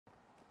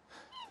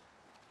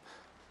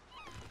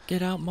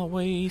Get out my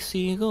way,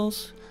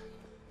 seagulls.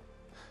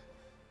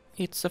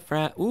 It's a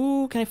frat.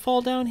 Ooh, can I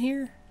fall down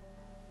here?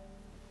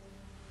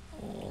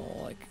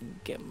 Oh, I can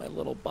get my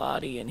little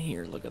body in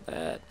here. Look at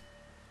that.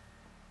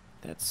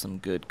 That's some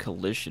good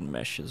collision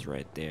meshes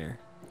right there.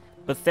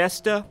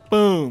 Bethesda,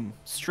 boom.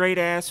 Straight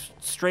ass,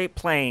 straight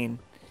plane.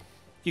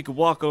 You could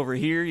walk over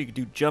here. You could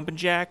do jumping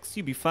jacks.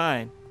 You'd be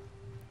fine.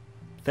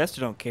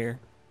 Bethesda don't care.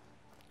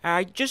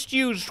 I just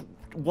use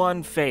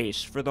one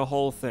face for the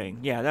whole thing.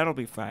 Yeah, that'll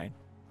be fine.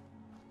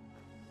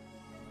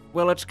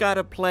 Well, it's got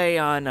to play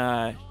on,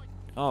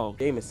 oh.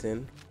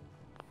 Jameson.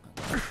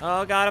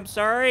 Oh, God, I'm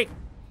sorry.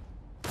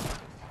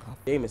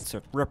 Jameson. It's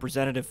a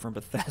representative from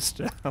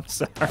Bethesda. I'm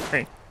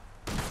sorry.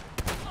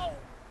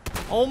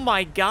 Oh,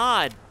 my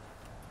God.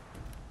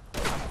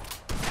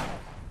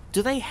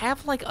 Do they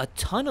have, like, a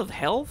ton of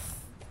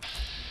health?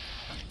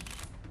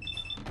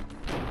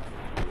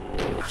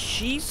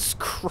 Jesus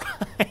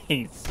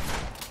Christ.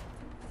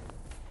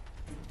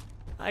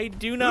 I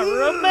do not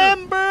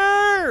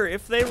remember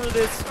if they were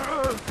this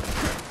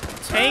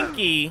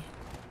tanky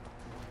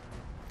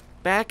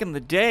back in the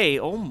day.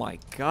 Oh my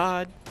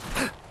God.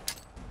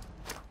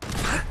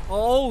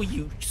 Oh,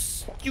 you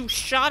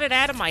shot it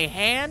out of my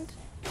hand?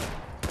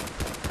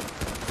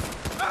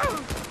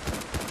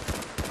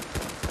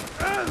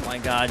 Oh my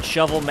God,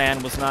 Shovel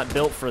Man was not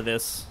built for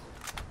this.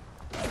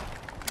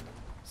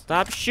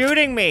 Stop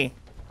shooting me.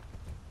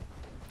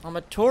 I'm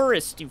a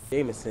tourist, you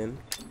Jameson.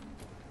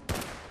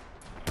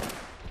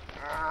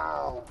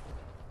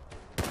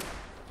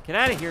 Get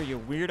out of here, you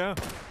weirdo.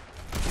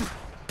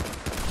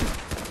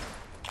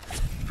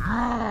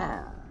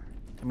 I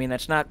mean,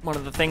 that's not one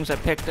of the things I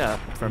picked up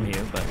from you,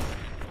 but...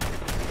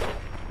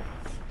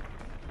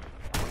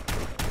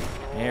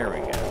 There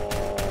we go.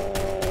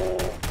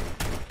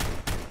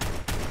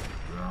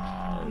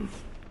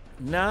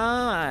 No,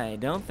 I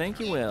don't think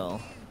you will.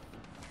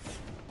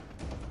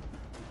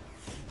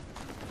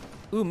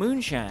 Ooh,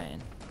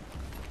 moonshine.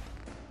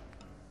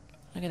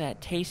 Look at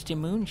that tasty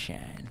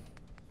moonshine.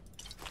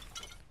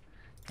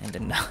 And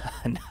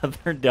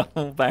another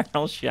double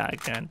barrel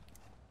shotgun.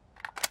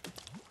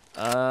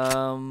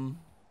 Oh,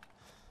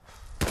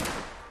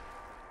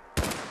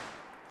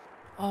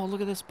 look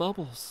at this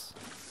bubbles.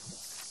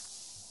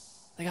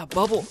 They got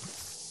bubble.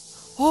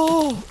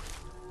 Oh!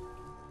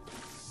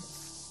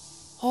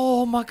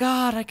 Oh my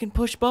God, I can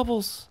push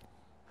bubbles.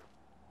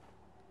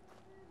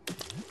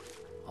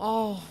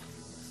 Oh.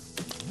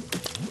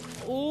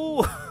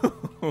 Ooh.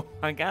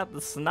 I got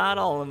the snot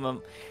all in my...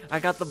 I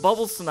got the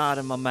bubble snot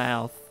in my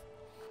mouth.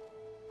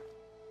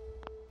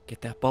 Get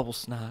that bubble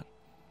snot.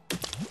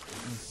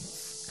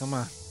 Come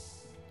on.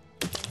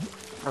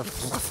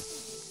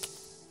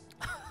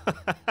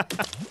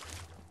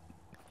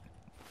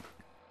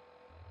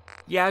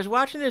 Yeah, I was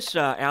watching this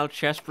Al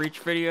Chestbreach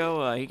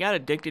video. He got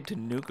addicted to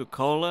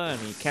Nuka-Cola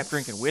and he kept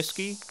drinking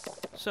whiskey.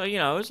 So, you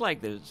know, it was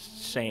like the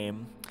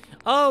same.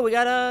 Oh, we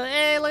got a...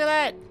 Hey, look at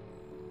that!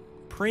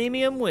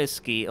 Premium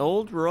whiskey,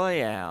 Old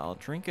Royale.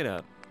 Drink it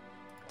up.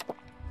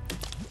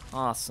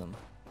 Awesome.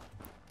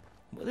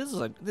 Well, this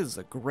is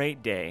a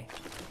great day.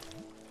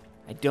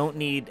 I don't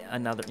need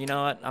another... You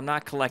know what? I'm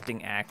not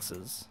collecting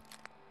axes.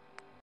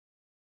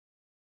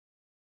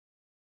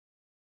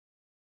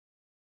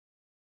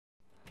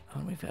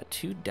 Oh, we've got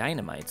 2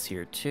 dynamites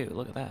here, too.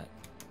 Look at that.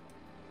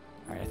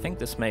 Alright, I think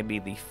this may be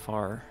the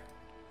Far...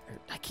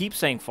 I keep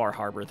saying Far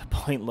Harbor, the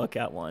Point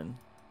Lookout one.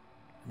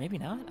 Maybe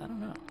not? I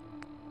don't know.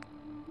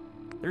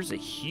 There's a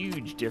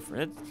huge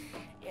difference.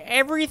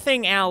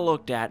 Everything Al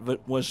looked at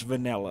was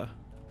vanilla.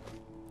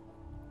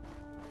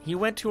 He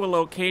went to a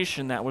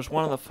location that was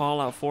one of the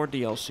Fallout 4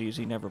 DLCs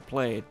he never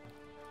played.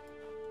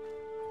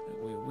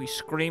 We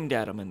screamed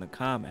at him in the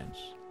comments.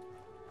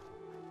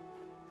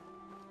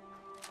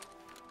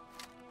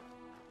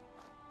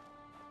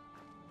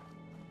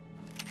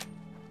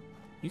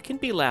 You can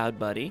be loud,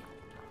 buddy.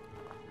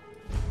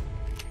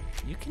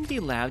 You can be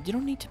loud. You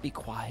don't need to be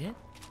quiet.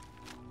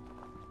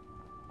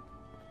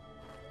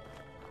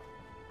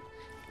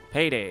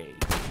 Payday.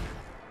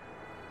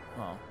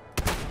 Oh.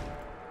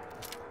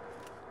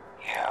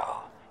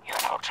 You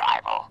know,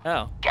 Tribal.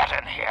 Oh. Get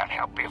in here and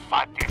help me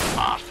fight these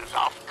bastards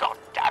off,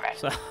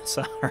 goddammit.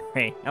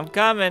 Sorry. I'm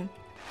coming.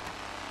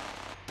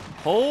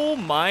 Oh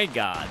my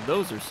God.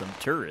 Those are some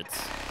turrets.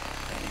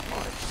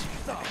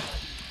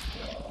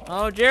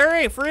 Oh,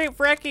 Jerry.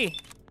 Frecky.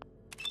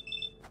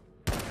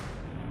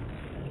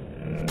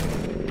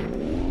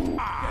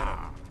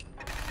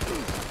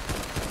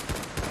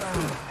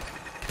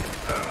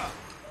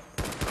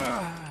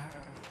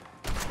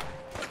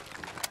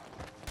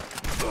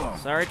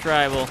 Sorry,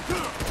 Tribal.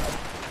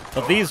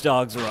 But these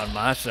dogs are on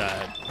my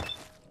side.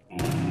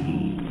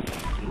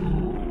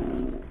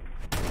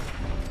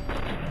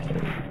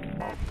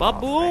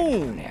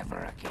 Baboom!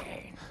 Never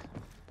again.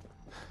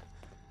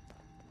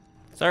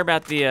 Sorry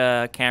about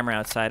the camera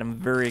outside. I'm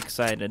very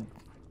excited.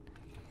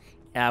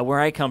 Where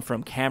I come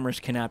from, cameras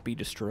cannot be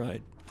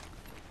destroyed.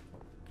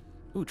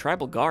 Ooh,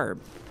 tribal garb.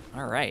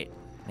 All right.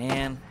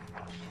 Man,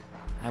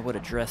 I would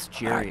address I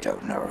Jerry.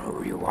 don't know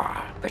who you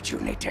are, but you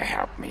need to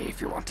help me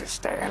if you want to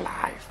stay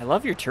alive. I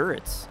love your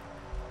turrets.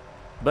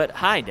 But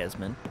hi,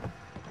 Desmond.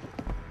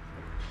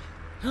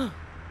 They've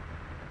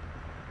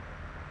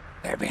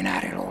been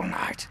at it all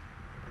night.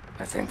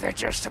 I think they're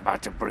just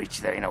about to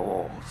breach the inner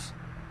walls.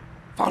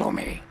 Follow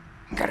me.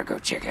 I'm gonna go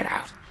check it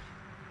out.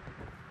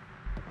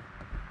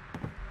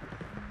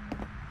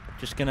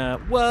 Just gonna...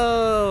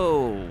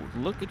 Whoa!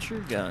 Look at your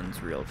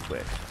guns real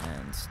quick.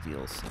 And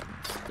steal some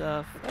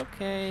stuff.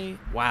 Okay.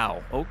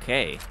 Wow.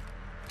 Okay.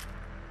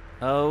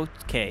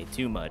 Okay.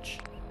 Too much.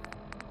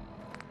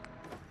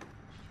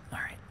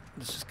 Alright.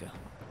 Let's just go.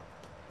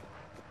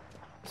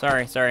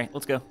 Sorry.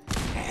 Let's go.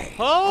 Hey,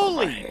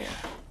 Holy!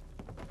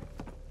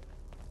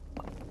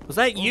 Was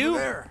that you?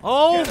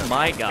 Oh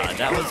my god.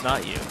 That was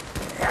not you.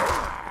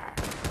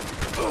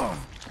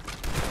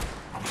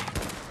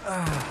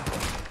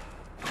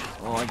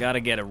 Oh, I gotta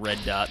get a red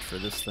dot for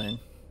this thing.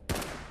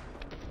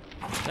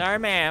 Sorry,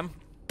 ma'am.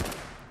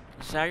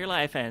 This is how your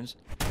life ends.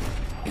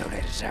 You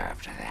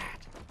deserved that.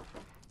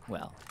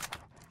 Well,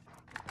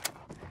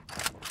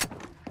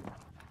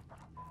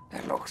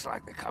 It looks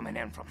like they're coming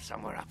in from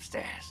somewhere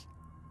upstairs.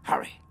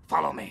 Hurry,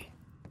 follow me.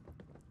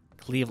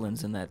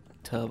 Cleveland's in that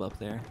tub up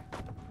there.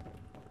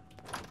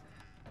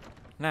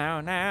 Now.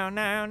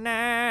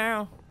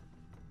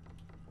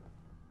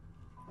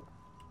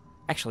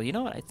 Actually, you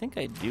know what? I think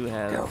I do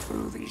have... Go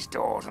through these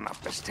doors and up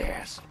the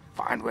stairs.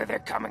 Find where they're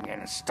coming in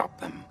and stop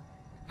them.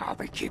 I'll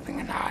be keeping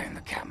an eye on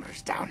the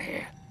cameras down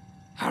here.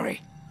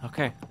 Hurry.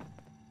 Okay.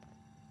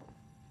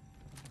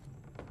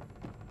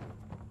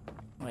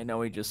 I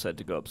know he just said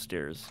to go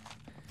upstairs.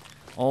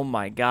 Oh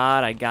my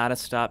god, I gotta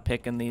stop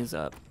picking these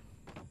up.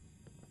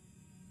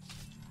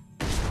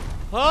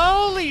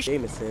 Holy sh...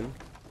 Jameson.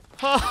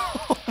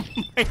 Oh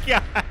my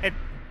god.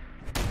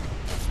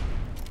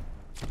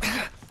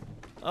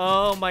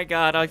 Oh my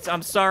god,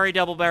 I'm sorry,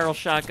 double barrel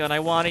shotgun. I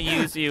want to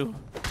use you.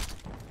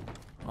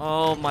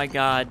 Oh my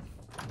god.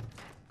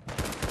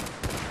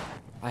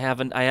 I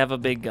have a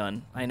big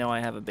gun. I know I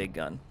have a big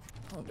gun.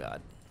 Oh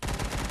god.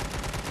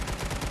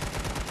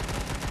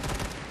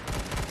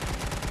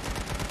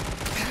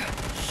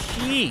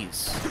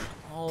 Jeez.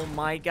 Oh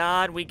my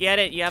god, we get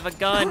it. You have a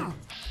gun.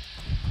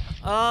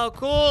 Oh,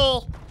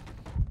 cool.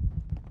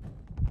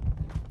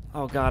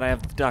 Oh god, I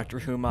have the Doctor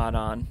Who mod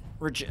on.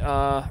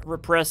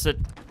 Repress it.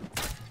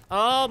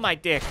 Oh, my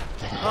dick.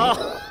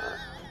 Oh.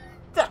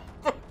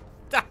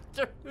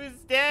 Doctor Who's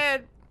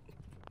dead.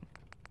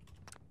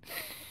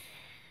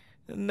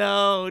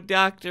 No,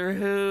 Doctor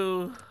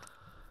Who.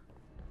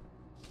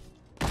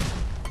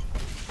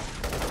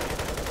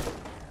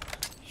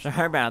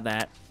 Sorry about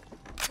that.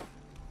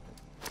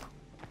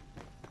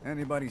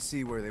 Anybody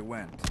see where they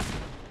went?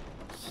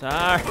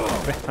 Sorry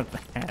about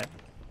that.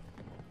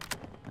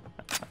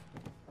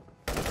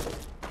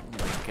 Oh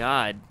my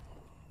god.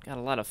 Got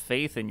a lot of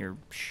faith in your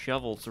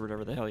shovels or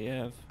whatever the hell you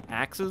have.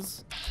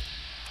 Axes?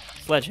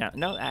 Sledgehammer.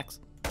 No, axe.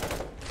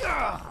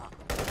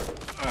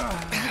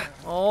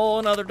 Oh,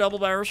 another double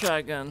barrel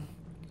shotgun.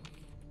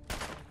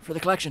 For the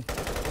collection.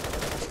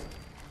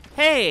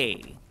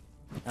 Hey!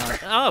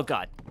 Oh,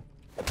 God.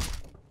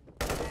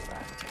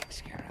 That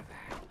takes care of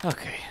that.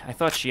 Okay, I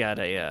thought she had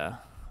a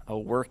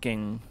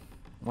working,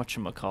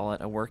 whatchamacallit,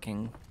 a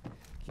working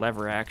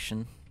lever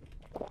action.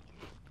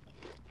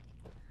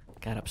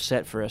 Got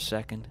upset for a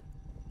second.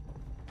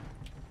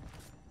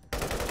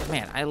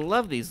 Man, I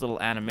love these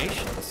little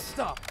animations.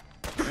 Stop!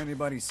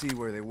 Anybody see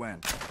where they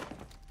went?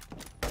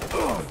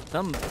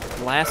 Them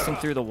blasting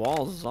through the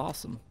walls is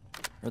awesome.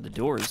 Or the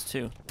doors,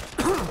 too.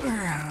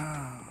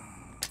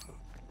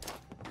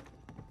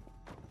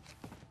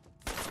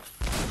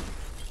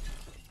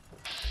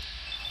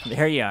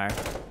 There you are.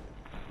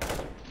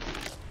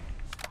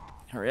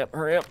 Hurry up,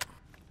 hurry up.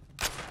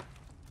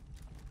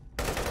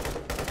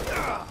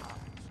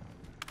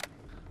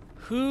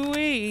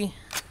 Hooey.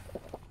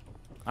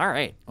 All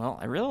right. Well,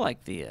 I really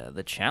like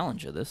the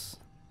challenge of this.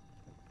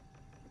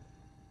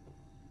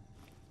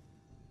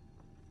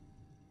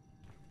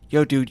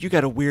 Yo, dude, you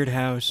got a weird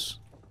house.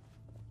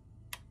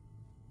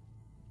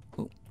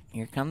 Ooh,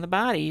 here come the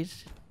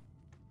bodies.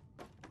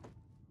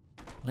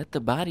 Let the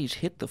bodies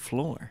hit the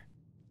floor.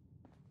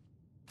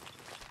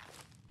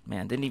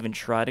 Man, didn't even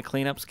try to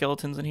clean up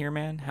skeletons in here,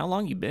 man. How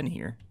long you been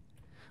here?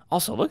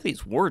 Also, look at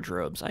these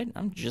wardrobes.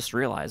 I'm just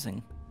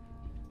realizing.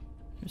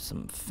 There's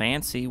some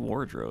fancy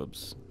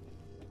wardrobes.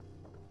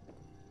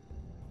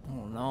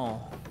 Oh,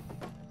 no.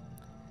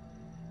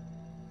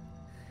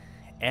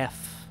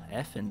 F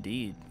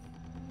indeed.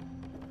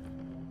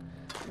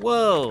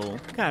 Whoa,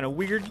 what kind of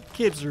weird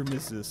kids room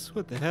is this?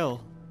 What the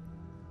hell?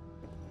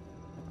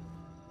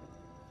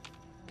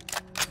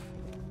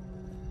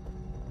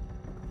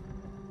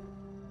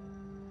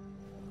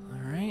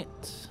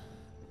 Alright.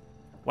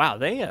 Wow,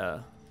 they,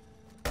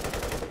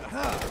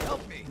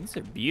 Help me! these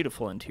are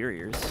beautiful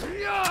interiors.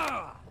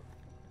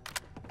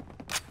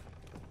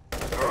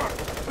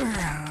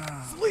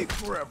 Sleep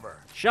forever!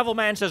 Shovel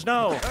Man says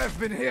no! I've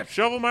been hit!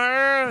 Shovel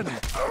Man!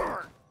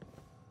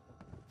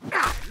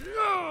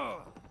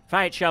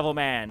 Fight, Shovel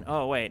Man!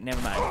 Oh, wait,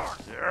 never mind.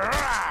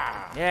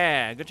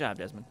 Yeah, good job,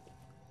 Desmond.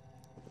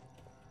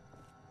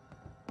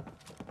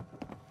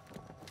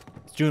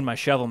 It's doing my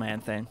shovel man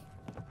thing.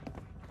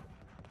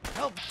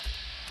 Help!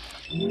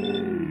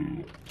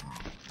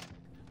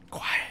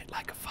 Quiet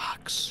like a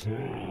fox.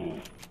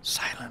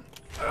 Silent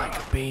like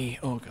a bee.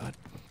 Oh, God.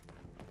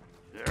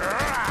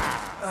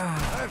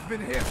 I've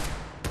been hit.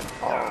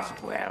 All's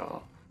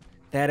well.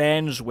 That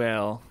ends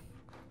well.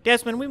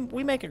 Desmond,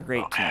 we make a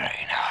great team.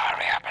 Okay, now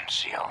hurry up and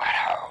seal that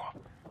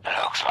hole. It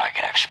looks like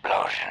an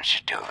explosion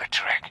should do the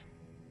trick.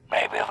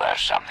 Maybe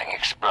there's something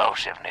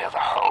explosive near the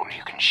hole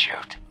you can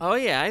shoot. Oh,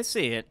 yeah, I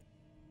see it.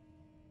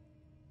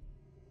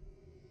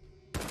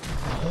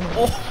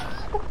 Oh,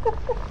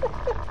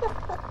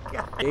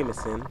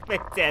 Jameson.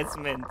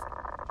 Desmond.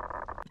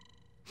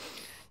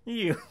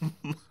 You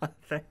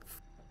mother...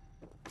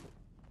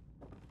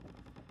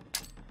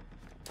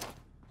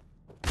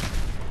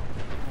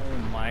 Oh,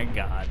 my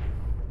God.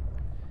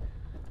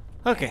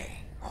 Okay.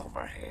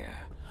 Over here.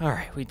 All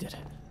right, we did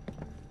it.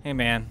 Hey,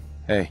 man.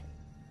 Hey.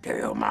 Do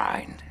you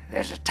mind?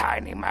 There's a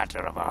tiny matter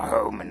of a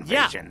home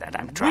invasion that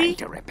I'm trying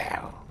to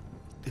repel.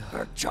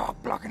 Your jaw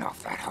blocking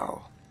off that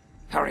hole.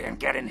 Hurry and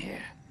get in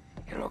here.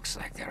 It looks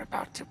like they're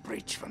about to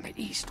breach from the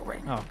east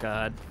wing. Oh,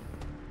 God.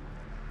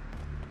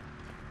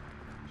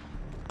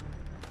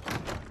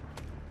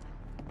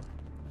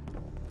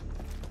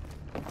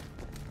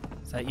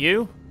 Is that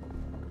you?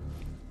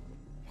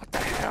 What the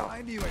hell?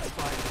 I knew I'd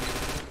find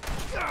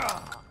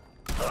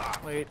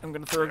Wait, I'm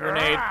gonna throw a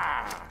grenade.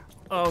 Ah!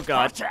 Oh,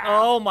 God. Watch out.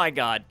 Oh, my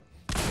God.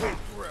 you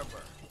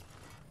forever.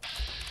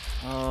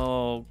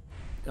 Oh,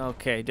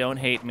 okay, don't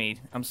hate me.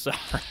 I'm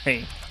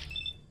sorry.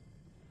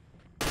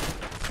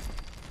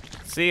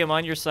 See, I'm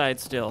on your side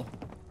still.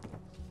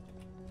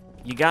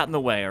 You got in the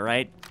way, all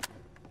right?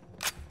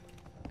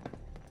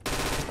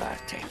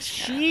 That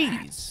takes care of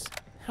that. Jeez.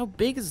 How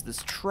big is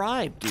this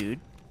tribe, dude?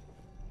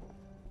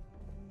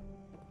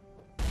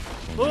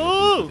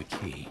 Oh! The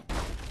key.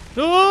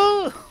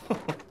 Oh!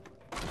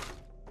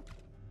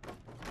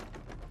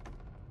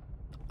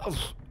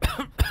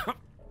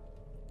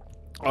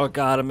 Oh,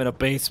 God, I'm in a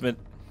basement.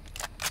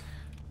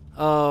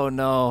 Oh,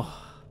 no.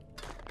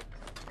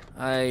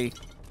 I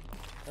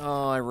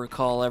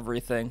recall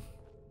everything.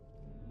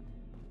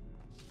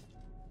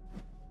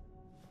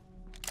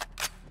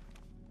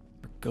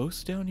 A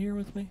ghost down here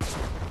with me?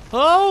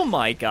 Oh,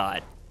 my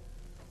God.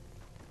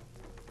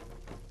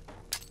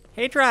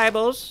 Hey,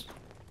 tribals.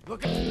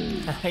 Look at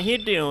How you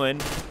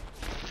doing?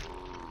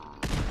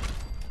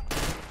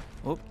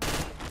 Oop.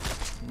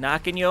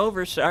 Knocking you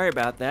over. Sorry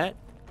about that.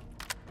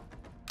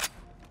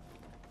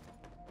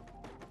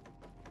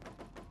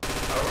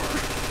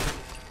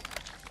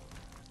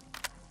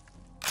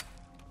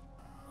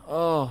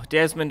 Oh,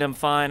 Desmond, I'm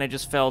fine. I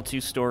just fell 2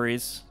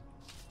 stories.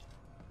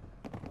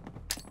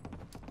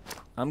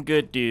 I'm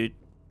good, dude.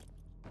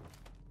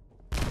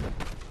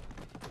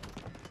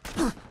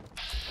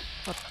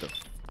 What the...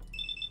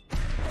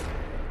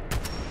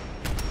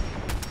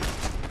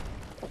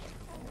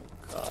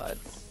 God.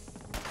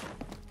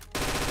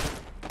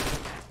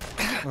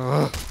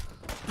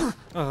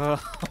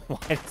 Why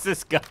does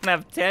this gun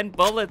have 10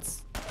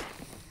 bullets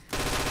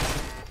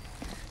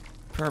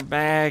per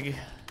bag?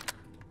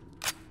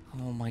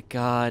 Oh my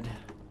God.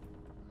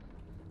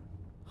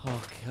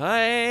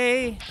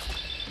 Okay.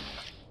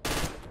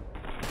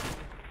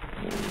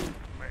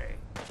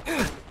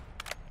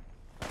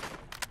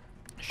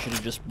 Should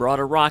have just brought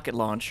a rocket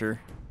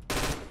launcher.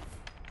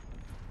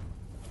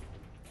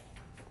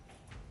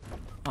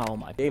 Oh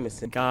my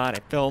Jameson. God,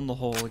 I fell in the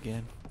hole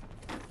again.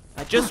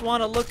 I just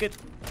want to look at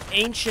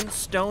ancient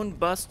stone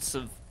busts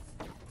of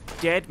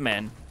dead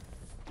men.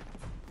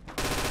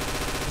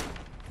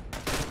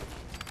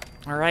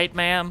 All right,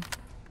 ma'am.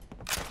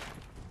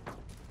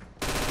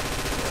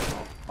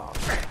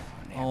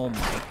 Oh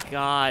my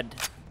God.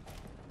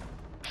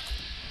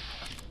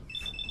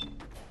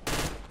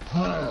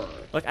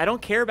 Look, I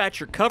don't care about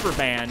your cover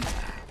band.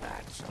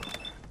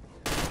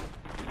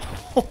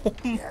 Oh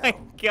my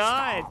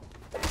God.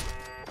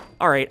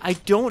 Alright, I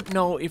don't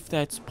know if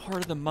that's part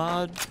of the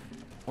mod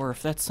or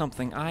if that's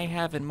something I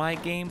have in my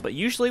game, but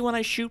usually when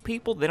I shoot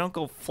people, they don't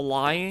go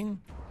flying.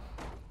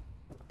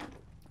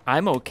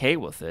 I'm okay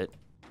with it.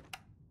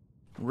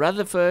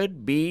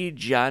 Rutherford B.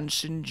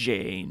 Johnson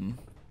Jane.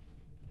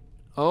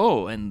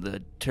 Oh, and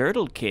the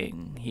Turtle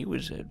King. He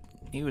was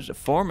a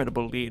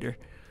formidable leader.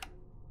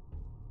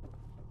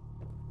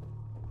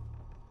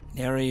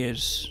 There he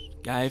is,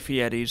 Guy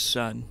Fieri's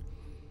son.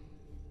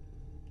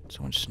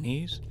 Someone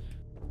sneeze?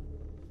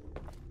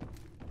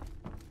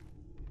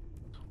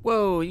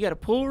 Whoa, you got a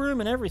pool room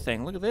and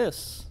everything. Look at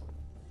this.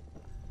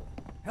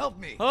 Help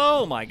me.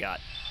 Oh my God.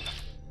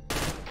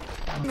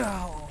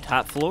 No.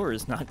 Top floor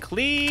is not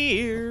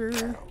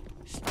clear.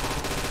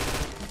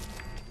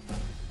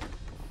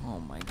 Oh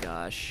my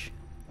gosh.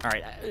 All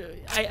right,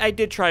 I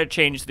did try to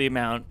change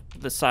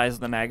the size of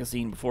the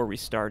magazine before we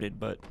started,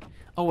 but...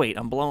 Oh wait,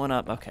 I'm blowing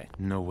up. Okay.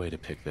 No way to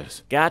pick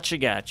this. Gotcha,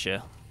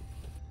 gotcha.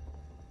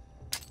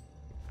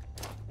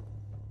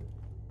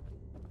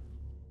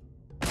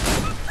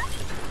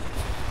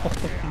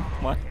 Oh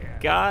my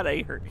God,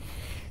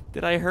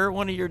 did I hurt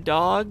one of your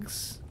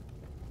dogs?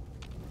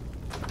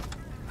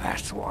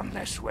 That's one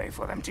less way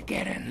for them to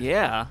get in.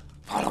 Yeah.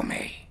 Follow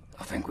me.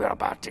 I think we're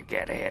about to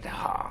get hit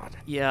hard.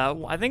 Yeah,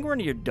 I think one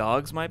of your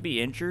dogs might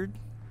be injured.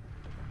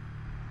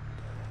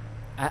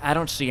 I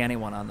don't see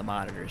anyone on the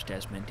monitors,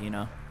 Desmond, do you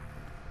know?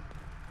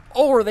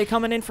 Oh, are they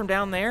coming in from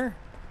down there?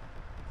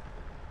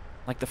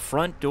 Like the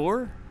front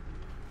door?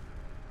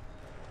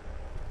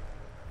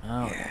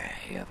 Oh. Yeah,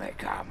 here they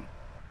come.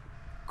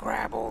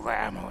 Grab all the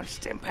ammo and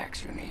stim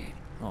packs you need.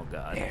 Oh,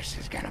 God. This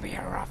is gonna be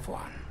a rough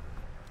one.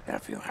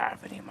 If you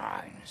have any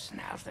mines,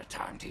 now's the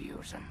time to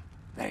use them.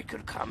 They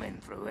could come in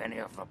through any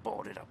of the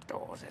boarded up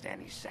doors at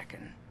any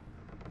second.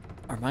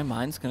 Are my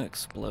mines gonna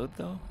explode,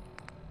 though?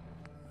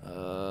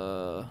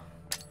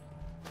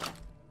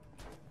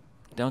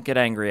 Don't get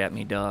angry at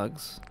me,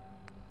 dogs.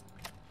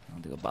 I'll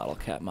do a bottle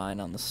cap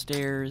mine on the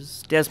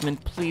stairs.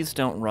 Desmond, please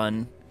don't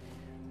run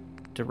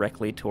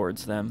directly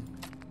towards them.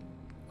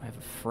 I have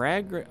a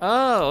frag...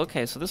 Oh,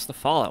 okay, so this is the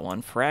Fallout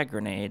one. Frag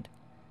grenade.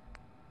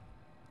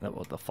 No,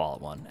 well, the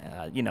Fallout one.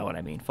 You know what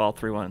I mean. Fallout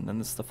 3 one, and then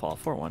this is the Fallout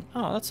 4 one.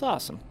 Oh, that's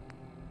awesome.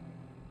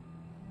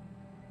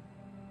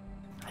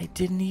 I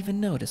didn't even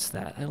notice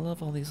that. I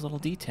love all these little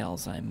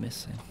details I'm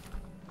missing.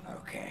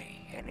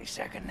 Okay, any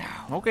second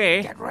now.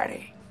 Okay. Get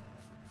ready.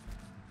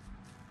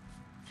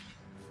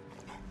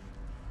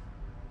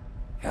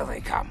 Here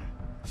they come.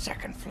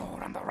 Second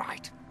floor on the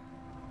right.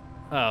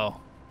 Oh.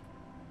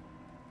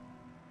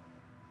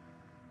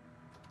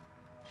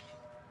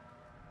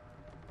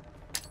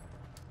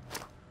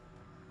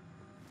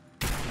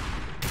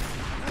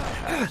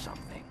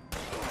 Something.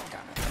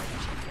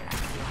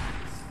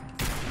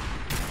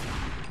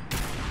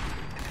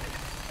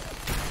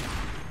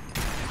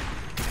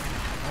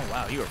 Oh,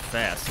 wow, you were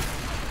fast.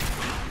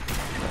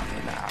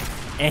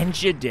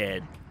 And you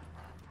did.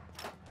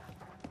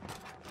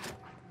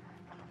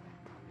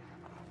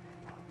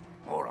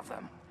 More of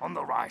them. On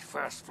the right,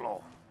 first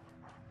floor.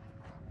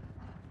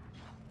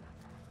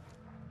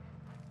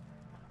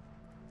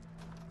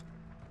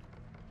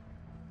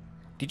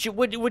 Did you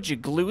would you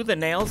glue the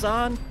nails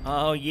on?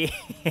 Oh yeah.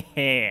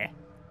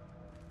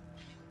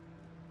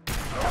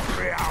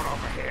 Three out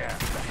over here.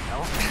 The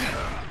hell?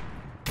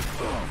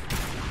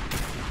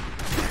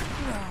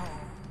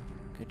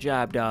 Good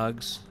job,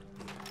 dogs.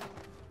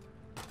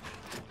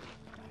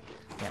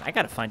 Man, I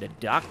gotta find a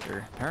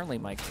doctor. Apparently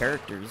my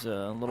character's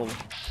a little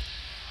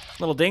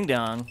ding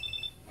dong.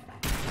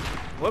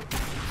 Whoop.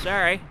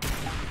 Sorry.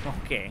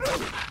 Okay.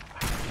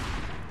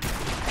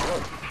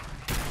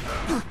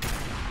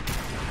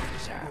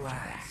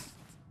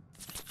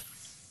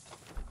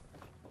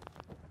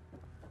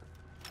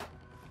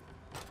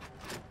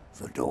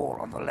 The door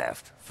on the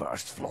left,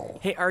 first floor.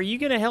 Hey, are you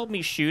gonna help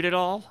me shoot it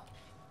all?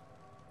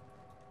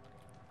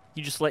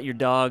 You just let your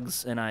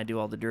dogs and I do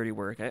all the dirty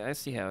work. I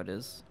see how it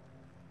is.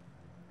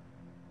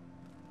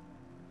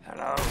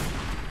 Hello?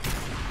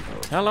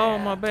 Hello,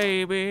 my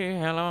baby.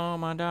 Hello,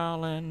 my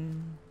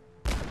darling.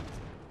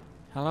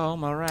 Hello,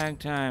 my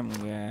ragtime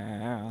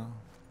gal.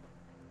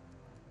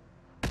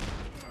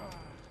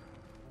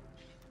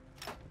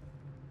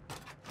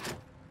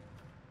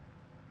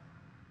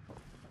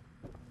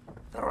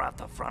 They're at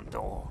the front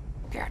door.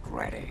 Get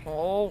ready.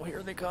 Oh,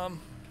 here they come.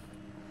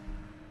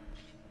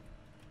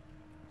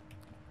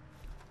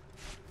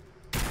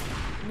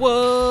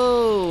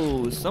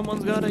 Whoa!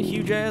 Someone's got a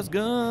huge-ass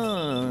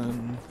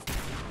gun.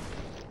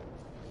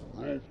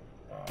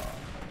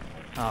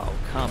 Oh,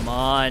 come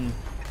on.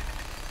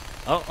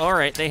 Oh,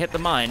 alright, they hit the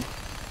mine.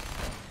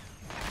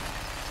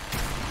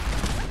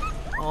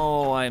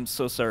 Oh, I am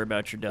so sorry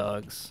about your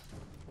dogs.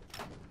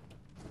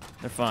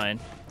 They're fine.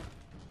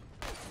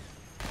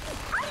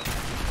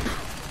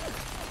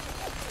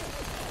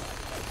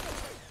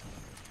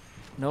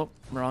 Nope,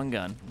 wrong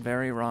gun.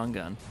 Very wrong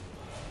gun.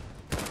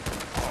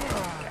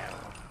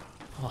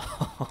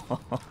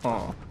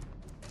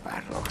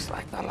 That looks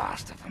like the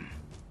last of them.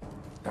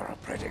 You're a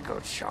pretty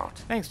good shot.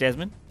 Thanks,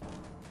 Desmond.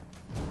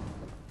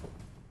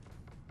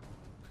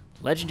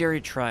 Legendary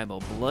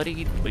Tribal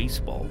Bloody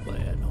Baseball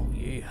Bat. Oh,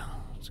 yeah.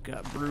 It's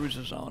got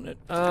bruises on it.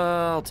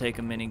 I'll take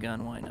a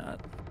minigun. Why not?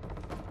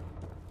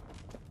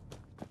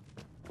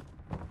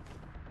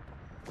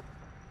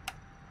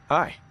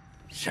 Hi.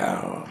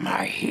 So,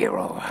 my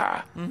hero,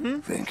 huh? Mm-hmm.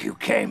 Think you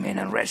came in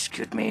and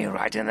rescued me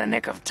right in the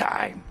nick of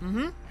time?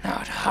 Mm-hmm.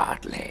 Not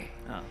hardly.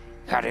 Oh.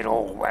 Had it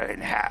all well in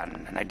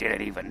hand, and I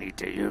didn't even need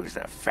to use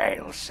the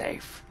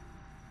fail-safe.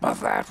 But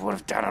that would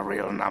have done a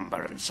real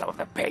number in some of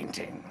the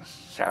paintings,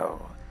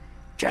 so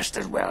just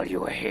as well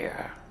you were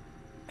here.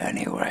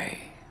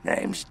 Anyway,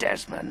 name's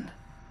Desmond.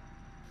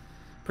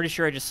 Pretty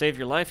sure I just saved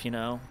your life, you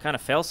know. What kind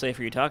of failsafe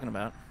are you talking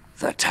about?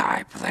 The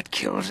type that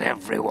kills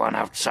everyone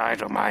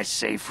outside of my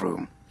safe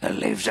room and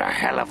leaves a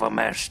hell of a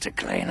mess to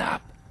clean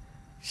up.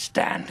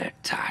 Standard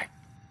type.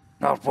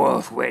 Not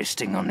worth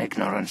wasting on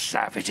ignorant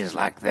savages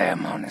like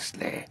them,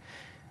 honestly.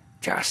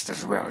 Just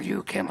as well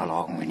you came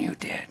along when you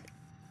did.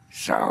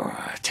 So,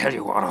 tell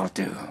you what I'll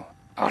do.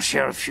 I'll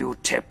share a few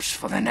tips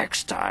for the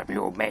next time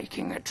you're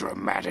making a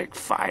dramatic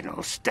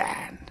final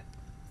stand.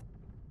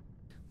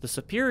 The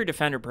Superior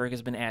Defender perk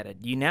has been added.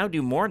 You now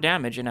do more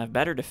damage and have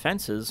better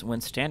defenses when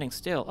standing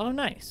still. Oh,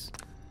 nice.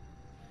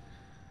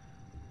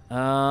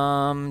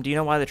 Do you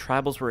know why the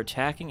tribals were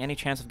attacking? Any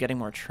chance of getting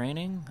more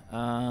training?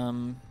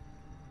 Alright,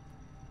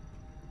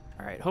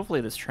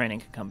 hopefully this training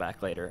can come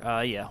back later.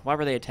 Yeah, why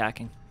were they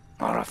attacking?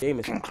 Not a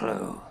f***ing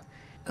clue.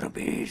 It'll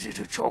be easy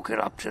to chalk it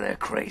up to their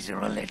crazy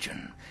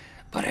religion.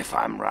 But if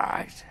I'm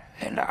right,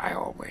 and I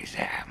always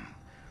am,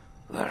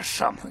 there's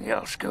something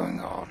else going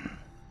on.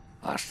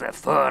 That's their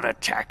third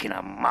attack in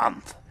a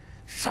month.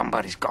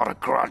 Somebody's got a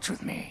grudge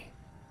with me.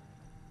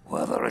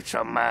 Whether it's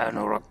a man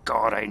or a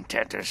god, I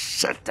intend to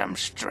set them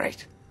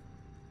straight.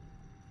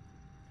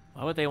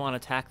 Why would they want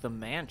to attack the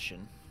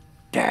mansion?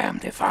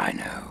 Damned if I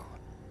know.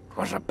 It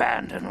was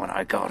abandoned when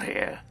I got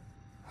here.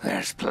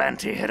 There's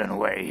plenty hidden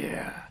away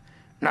here.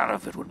 None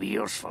of it would be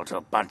useful to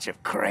a bunch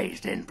of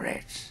crazed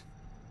inbreds.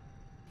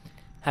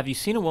 Have you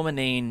seen a woman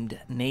named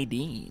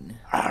Nadine?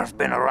 I've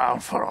been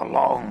around for a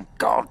long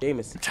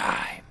goddamn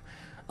time.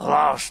 The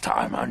last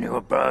time I knew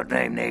a bird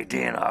named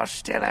Nadine, I was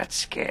still at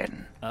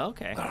skin.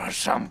 Okay. There was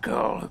some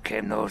girl who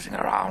came nosing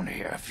around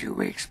here a few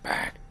weeks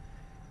back,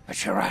 but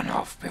she ran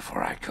off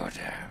before I could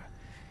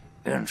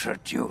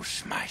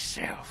introduce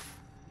myself.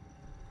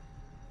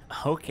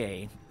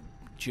 Okay,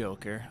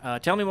 Joker.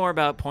 Tell me more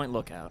about Point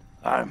Lookout.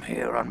 I'm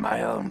here on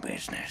my own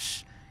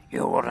business.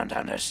 You wouldn't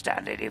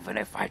understand it even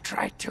if I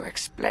tried to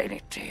explain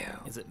it to you.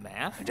 Is it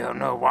math? I don't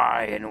know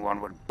why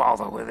anyone would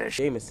bother with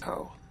this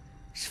hole.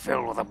 It's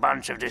filled with a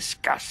bunch of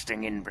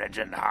disgusting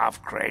inbreds and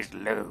half-crazed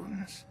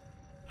loons.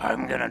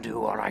 I'm gonna do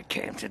what I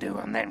came to do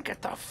and then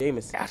get the f***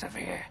 out of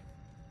here.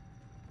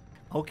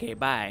 Okay,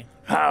 bye.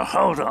 Now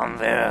hold on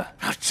there.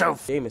 Not so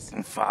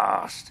f***ing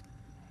fast.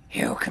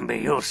 You can be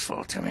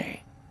useful to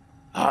me.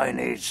 I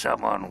need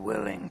someone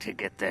willing to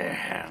get their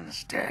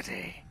hands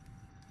dirty.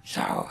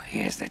 So,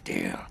 here's the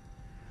deal.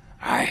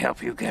 I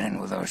help you get in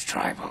with those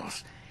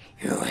tribals.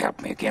 You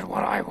help me get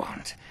what I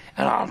want,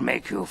 and I'll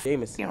make you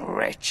f***ing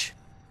rich.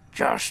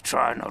 Just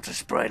try not to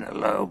sprain a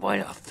lobe while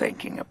you're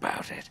thinking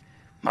about it.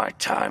 My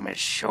time is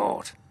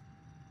short.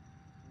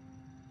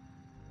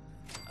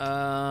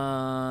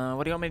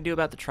 What do you want me to do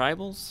about the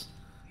tribals?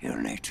 You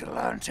need to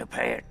learn to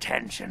pay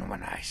attention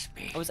when I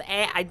speak.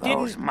 I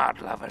Those didn't...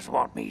 mud lovers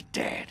want me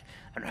dead,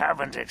 and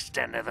haven't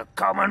extended the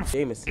common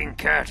f***ing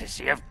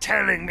courtesy of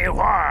telling me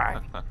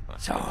why.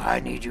 So I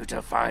need you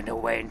to find a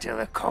way into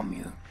the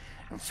commune,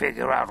 and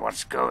figure out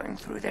what's going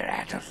through their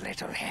adult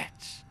little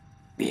heads.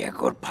 Be a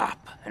good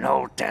pup, and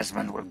old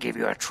Desmond will give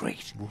you a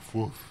treat. Woof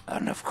woof.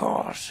 And of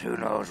course, who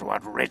knows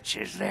what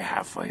riches they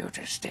have for you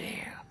to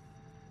steal.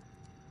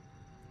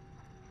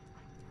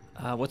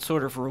 What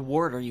sort of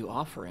reward are you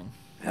offering?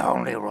 The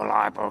only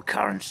reliable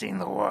currency in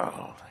the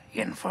world,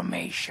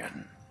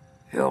 information.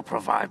 You'll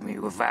provide me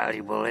with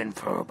valuable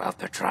info about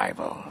the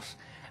tribals.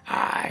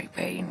 I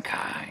pay in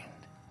kind.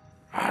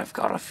 I've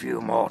got a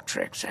few more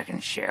tricks I can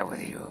share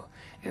with you,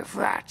 if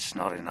that's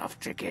not enough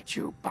to get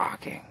you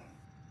barking.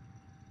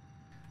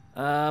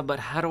 But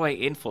how do I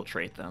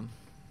infiltrate them?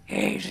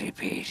 Easy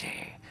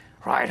peasy.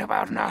 Right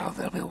about now,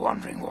 they'll be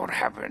wondering what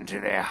happened to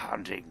their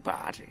hunting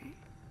party.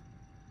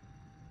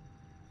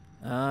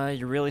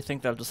 You really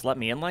think they'll just let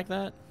me in like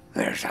that?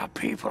 There's our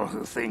people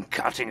who think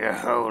cutting a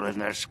hole in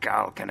their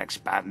skull can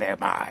expand their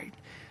mind.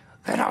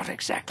 They're not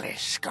exactly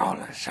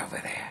scholars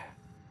over there.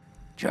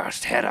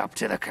 Just head up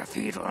to the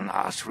cathedral and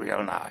ask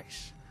real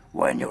nice.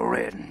 When you're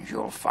in,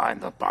 you'll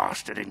find the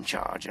bastard in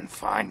charge and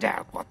find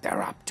out what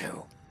they're up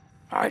to.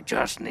 I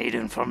just need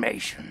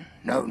information.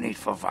 No need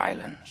for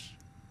violence.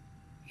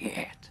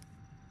 Yet.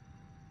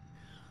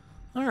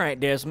 Alright,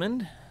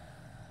 Desmond.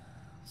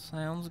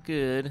 Sounds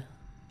good.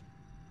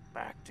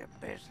 Back to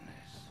business.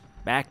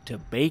 Back to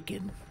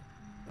bacon.